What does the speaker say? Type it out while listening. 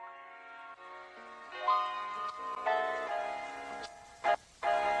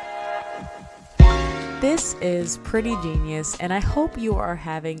This is Pretty Genius, and I hope you are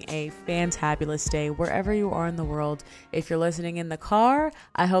having a fantabulous day wherever you are in the world. If you're listening in the car,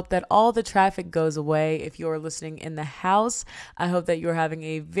 I hope that all the traffic goes away. If you're listening in the house, I hope that you're having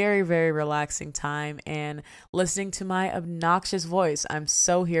a very, very relaxing time and listening to my obnoxious voice. I'm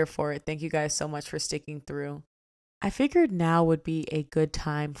so here for it. Thank you guys so much for sticking through. I figured now would be a good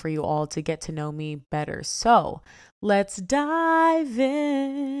time for you all to get to know me better. So let's dive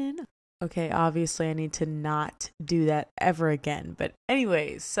in. Okay, obviously I need to not do that ever again. But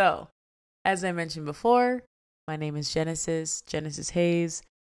anyways, so as I mentioned before, my name is Genesis Hayes.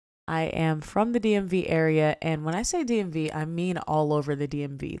 I am from the DMV area. And when I say DMV, I mean all over the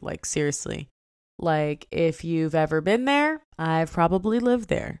DMV. Like seriously. Like if you've ever been there, I've probably lived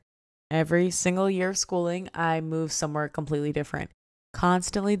there. Every single year of schooling, I move somewhere completely different.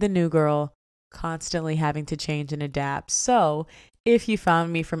 Constantly the new girl, constantly having to change and adapt. So if you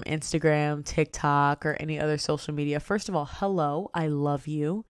found me from Instagram, TikTok, or any other social media, first of all, hello, I love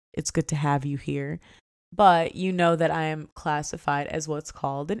you. It's good to have you here. But you know that I am classified as what's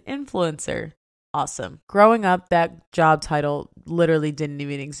called an influencer. Awesome. Growing up, that job title literally didn't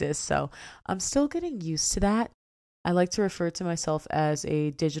even exist. So I'm still getting used to that. I like to refer to myself as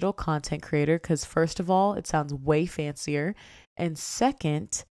a digital content creator because first of all, it sounds way fancier. And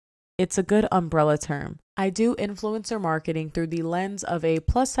second, it's a good umbrella term. I do influencer marketing through the lens of a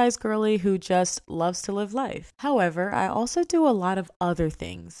plus-size girly who just loves to live life. However, I also do a lot of other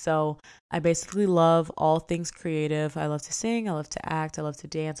things. So I basically love all things creative. I love to sing, I love to act, I love to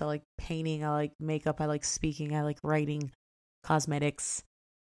dance, I like painting, I like makeup, I like speaking, I like writing, cosmetics,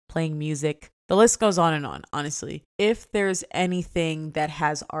 playing music. The list goes on and on, honestly. If there's anything that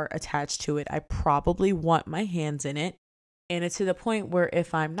has art attached to it, I probably want my hands in it. And it's to the point where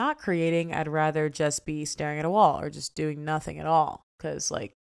if I'm not creating, I'd rather just be staring at a wall or just doing nothing at all. Because,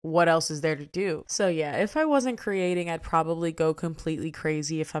 like, what else is there to do? So, yeah, if I wasn't creating, I'd probably go completely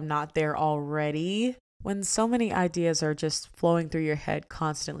crazy if I'm not there already. When so many ideas are just flowing through your head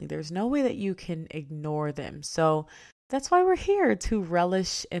constantly, there's no way that you can ignore them. So, that's why we're here, to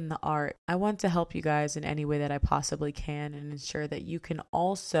relish in the art. I want to help you guys in any way that I possibly can and ensure that you can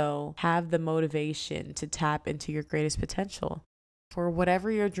also have the motivation to tap into your greatest potential for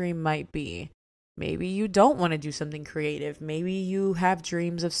whatever your dream might be. Maybe you don't want to do something creative. Maybe you have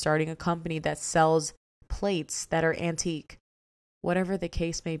dreams of starting a company that sells plates that are antique. Whatever the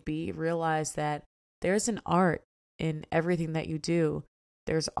case may be, realize that there's an art in everything that you do.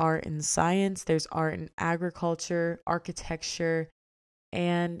 There's art in science, there's art in agriculture, architecture,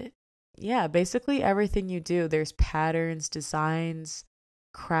 and yeah, basically everything you do. There's patterns, designs,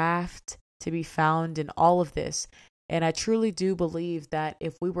 craft to be found in all of this. And I truly do believe that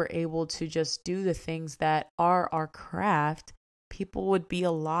if we were able to just do the things that are our craft, people would be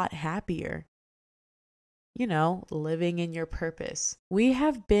a lot happier. You know, living in your purpose. We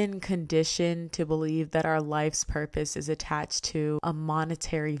have been conditioned to believe that our life's purpose is attached to a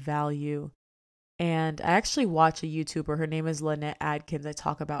monetary value. And I actually watch a YouTuber. Her name is Lynette Adkins. I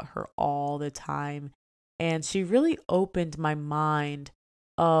talk about her all the time. And she really opened my mind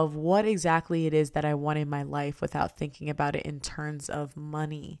of what exactly it is that I want in my life without thinking about it in terms of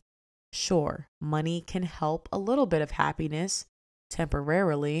money. Sure, money can help a little bit of happiness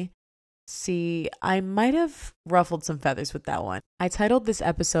temporarily. See, I might have ruffled some feathers with that one. I titled this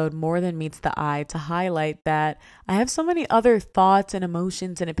episode More Than Meets the Eye to highlight that I have so many other thoughts and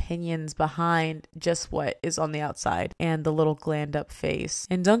emotions and opinions behind just what is on the outside and the little glammed up face.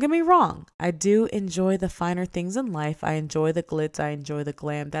 And don't get me wrong, I do enjoy the finer things in life. I enjoy the glitz, I enjoy the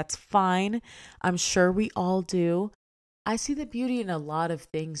glam. That's fine. I'm sure we all do. I see the beauty in a lot of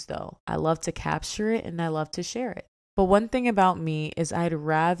things though. I love to capture it and I love to share it. But one thing about me is I'd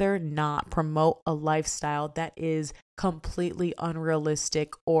rather not promote a lifestyle that is completely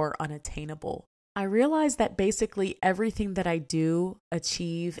unrealistic or unattainable. I realize that basically everything that I do,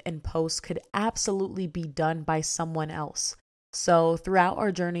 achieve, and post could absolutely be done by someone else. So throughout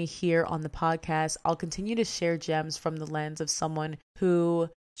our journey here on the podcast, I'll continue to share gems from the lens of someone who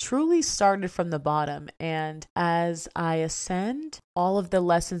truly started from the bottom. And as I ascend, all of the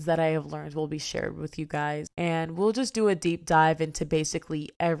lessons that I have learned will be shared with you guys. And we'll just do a deep dive into basically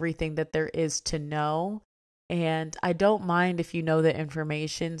everything that there is to know. And I don't mind if you know the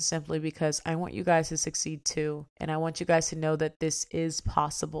information simply because I want you guys to succeed too. And I want you guys to know that this is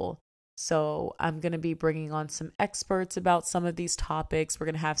possible. So I'm going to be bringing on some experts about some of these topics. We're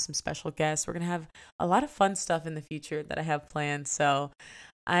going to have some special guests. We're going to have a lot of fun stuff in the future that I have planned. So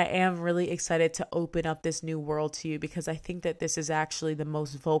I am really excited to open up this new world to you because I think that this is actually the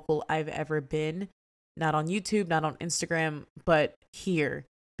most vocal I've ever been. Not on YouTube, not on Instagram, but here.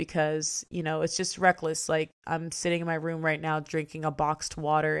 because, it's just reckless. Like, I'm sitting in my room right now drinking a boxed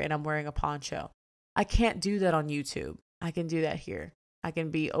water and I'm wearing a poncho. I can't do that on YouTube. I can do that here. I can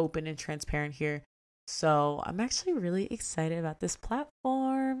be open and transparent here. So I'm actually really excited about this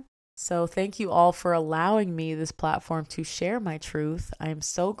platform. So thank you all for allowing me this platform to share my truth. I am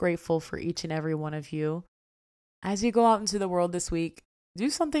so grateful for each and every one of you. As you go out into the world this week,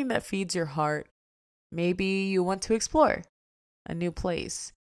 do something that feeds your heart. Maybe you want to explore a new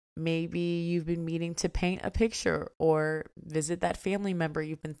place. Maybe you've been meaning to paint a picture or visit that family member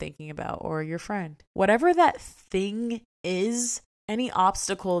you've been thinking about or your friend. Whatever that thing is, any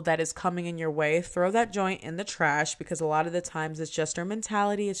obstacle that is coming in your way, throw that joint in the trash, because a lot of the times it's just our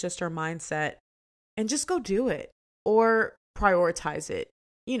mentality, it's just our mindset, and just go do it or prioritize it.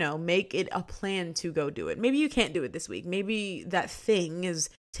 Make it a plan to go do it. Maybe you can't do it this week. Maybe that thing is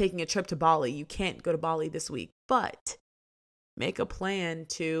taking a trip to Bali. You can't go to Bali this week, but make a plan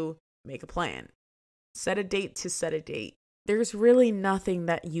to make a plan. Set a date to set a date. There's really nothing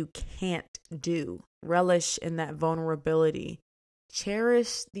that you can't do. Relish in that vulnerability.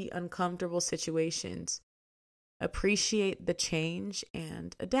 Cherish the uncomfortable situations. Appreciate the change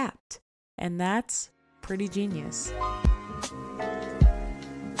and adapt. And that's pretty genius.